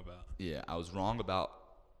were wrong about? Yeah, I was wrong about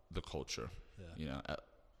the culture. Yeah.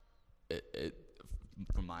 It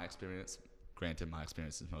from my experience, granted, my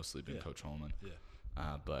experience has mostly been Coach Holman.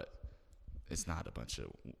 Yeah. But it's not a bunch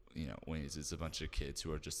of wings. It's a bunch of kids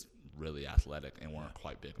who are just really athletic and weren't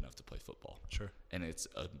quite big enough to play football. Sure. And it's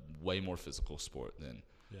a way more physical sport than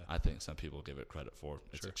I think some people give it credit for.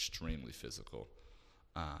 It's extremely physical.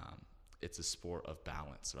 It's a sport of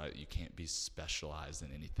balance, right? You can't be specialized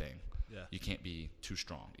in anything. Yeah. You can't be too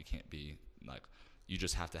strong. You can't be you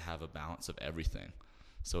just have to have a balance of everything.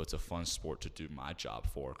 So it's a fun sport to do my job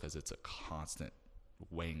for because it's a constant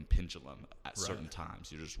weighing pendulum at certain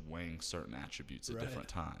times. You're just weighing certain attributes at different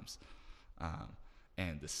times.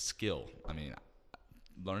 And the skill,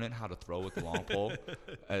 learning how to throw with the long pole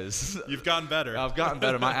You've gotten better. I've gotten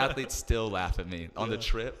better. My athletes still laugh at me. On the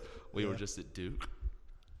trip, we were just at Duke,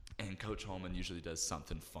 and Coach Holman usually does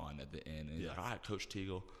something fun at the end. And he's like, all right, Coach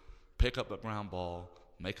Teagle, pick up a ground ball,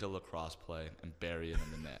 make a lacrosse play, and bury it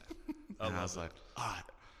in the net. And I was like, all right.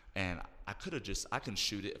 And I can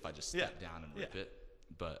shoot it if I just step down and rip it,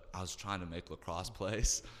 but I was trying to make lacrosse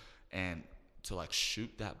plays, and to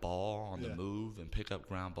shoot that ball on the move and pick up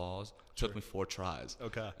ground balls took me 4 tries.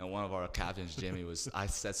 Okay. And one of our captains, Jimmy, I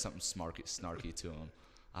said something snarky to him.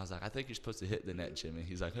 I was like, I think you're supposed to hit the net, Jimmy.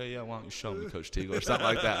 He's like, hey, why don't you show me, Coach Teagle, or something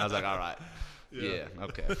like that. And I was like, all right. Yeah,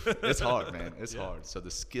 okay. It's hard, man. It's hard. So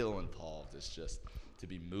the skill involved is just to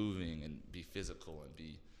be moving and be physical and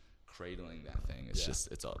be cradling that thing. It's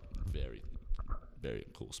it's a very, very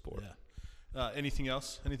cool sport. Yeah. Anything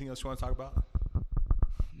else? Anything else you want to talk about?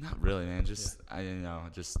 Not really, man. Just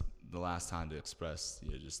just the last time to express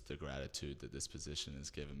just the gratitude that this position has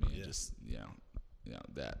given me, and just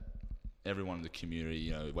that everyone in the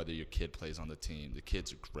community, whether your kid plays on the team, the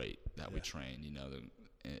kids are great that we train.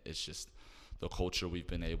 It's just the culture we've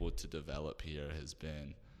been able to develop here has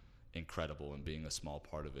been incredible, and being a small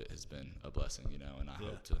part of it has been a blessing. And I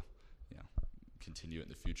hope to continue it in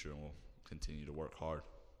the future, and we'll continue to work hard.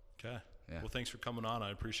 Okay. Yeah. Well, thanks for coming on.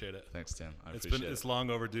 I appreciate it. Thanks, Tim. It's long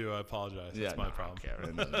overdue. I apologize. Yeah, that's my problem. I don't care.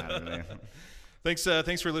 It doesn't matter, man.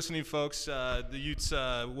 Thanks for listening, folks. The Utes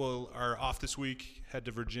are off this week. Head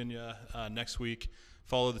to Virginia next week.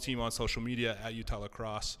 Follow the team on social media at Utah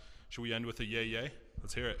Lacrosse. Should we end with a yay, yay?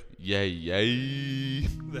 Let's hear it. Yay, yay.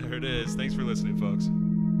 There it is. Thanks for listening, folks.